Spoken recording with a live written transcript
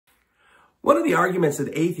One of the arguments that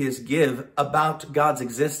atheists give about God's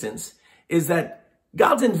existence is that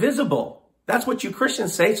God's invisible. That's what you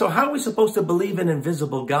Christians say. So how are we supposed to believe in an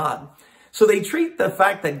invisible God? So they treat the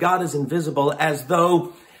fact that God is invisible as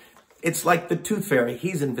though it's like the tooth fairy.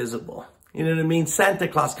 He's invisible. You know what I mean? Santa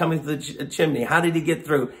Claus coming through the chimney. How did he get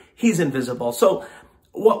through? He's invisible. So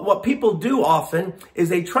what people do often is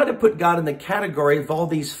they try to put God in the category of all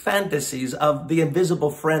these fantasies of the invisible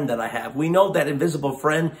friend that I have. We know that invisible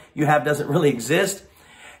friend you have doesn't really exist.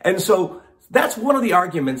 And so that's one of the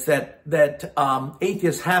arguments that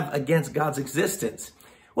atheists have against God's existence.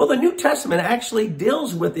 Well, the New Testament actually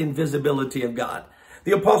deals with the invisibility of God.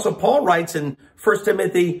 The Apostle Paul writes in 1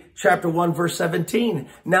 Timothy chapter 1, verse 17,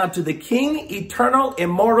 "Now to the King, eternal,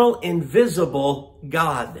 immortal, invisible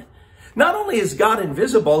God." Not only is God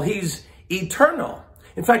invisible, he's eternal.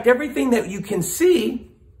 In fact, everything that you can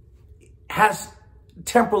see has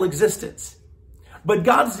temporal existence. But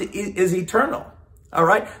God is eternal. All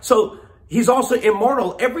right? So he's also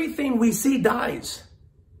immortal. Everything we see dies.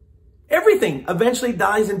 Everything eventually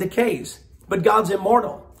dies and decays. But God's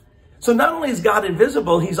immortal. So not only is God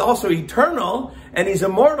invisible, he's also eternal and he's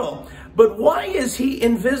immortal. But why is he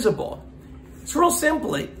invisible? It's real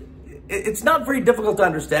simply. It's not very difficult to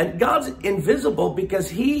understand. God's invisible because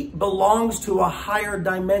he belongs to a higher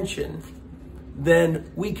dimension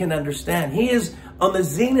than we can understand. He is on the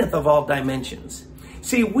zenith of all dimensions.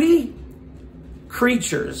 See, we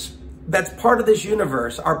creatures that's part of this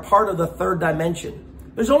universe are part of the third dimension.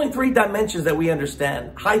 There's only three dimensions that we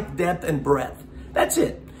understand: height, depth, and breadth. That's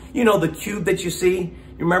it. You know, the cube that you see,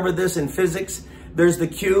 you remember this in physics? There's the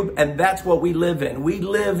cube, and that's what we live in. We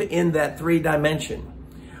live in that three dimension.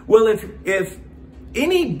 Well, if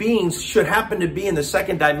any beings should happen to be in the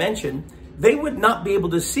second dimension, they would not be able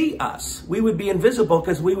to see us. We would be invisible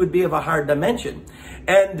because we would be of a higher dimension.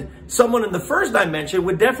 And someone in the first dimension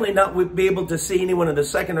would definitely not be able to see anyone in the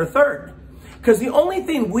second or third. Because the only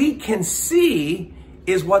thing we can see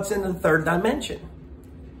is what's in the third dimension.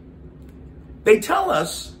 They tell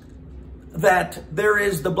us that there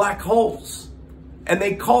is the black holes, and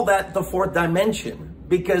they call that the fourth dimension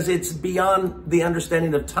because it's beyond the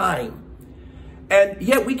understanding of time. And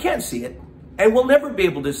yet we can't see it, and we'll never be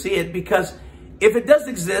able to see it, because if it does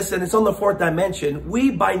exist and it's on the fourth dimension,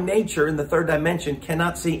 we by nature in the third dimension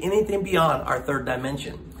cannot see anything beyond our third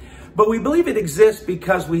dimension. But we believe it exists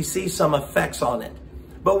because we see some effects on it,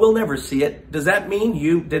 but we'll never see it. Does that mean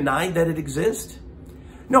you deny that it exists?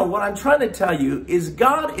 No, what I'm trying to tell you is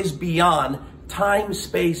God is beyond time,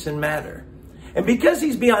 space, and matter. And because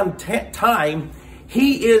he's beyond time,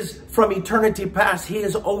 he is from eternity past. He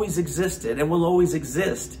has always existed and will always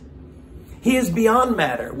exist. He is beyond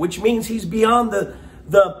matter, which means he's beyond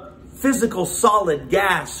the physical solid,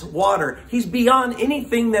 gas, water. He's beyond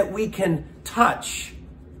anything that we can touch.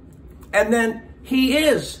 And then he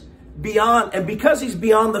is beyond, and because he's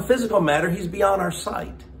beyond the physical matter, he's beyond our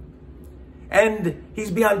sight. And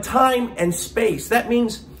he's beyond time and space. That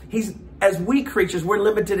means as we creatures, we're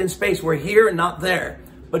limited in space. We're here and not there,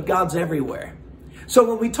 but God's everywhere. So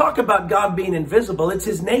when we talk about God being invisible, it's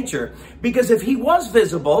his nature. Because if he was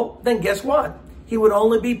visible, then guess what? He would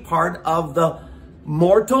only be part of the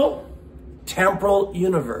mortal, temporal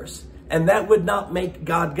universe. And that would not make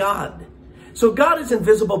God God. So God is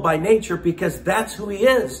invisible by nature because that's who he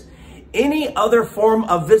is. Any other form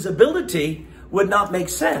of visibility would not make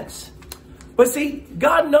sense. But see,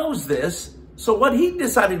 God knows this. So what he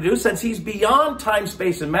decided to do, since he's beyond time,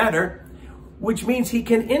 space, and matter, which means he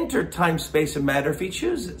can enter time, space, and matter if he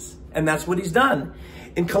chooses. And that's what he's done.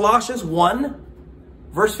 In Colossians 1,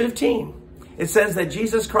 verse 15, it says that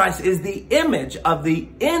Jesus Christ is the image of the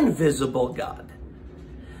invisible God.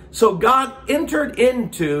 So God entered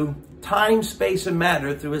into time, space, and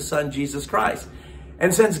matter through his son, Jesus Christ.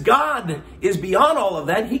 And since God is beyond all of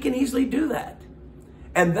that, he can easily do that.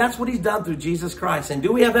 And that's what he's done through Jesus Christ. And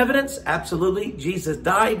do we have evidence? Absolutely. Jesus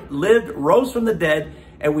died, lived, rose from the dead,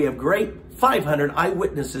 and we have great 500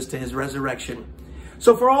 eyewitnesses to his resurrection.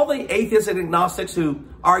 So for all the atheists and agnostics who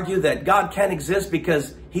argue that God can't exist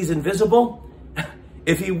because he's invisible,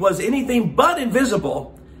 if he was anything but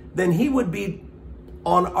invisible, then he would be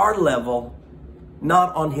on our level,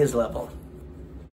 not on his level.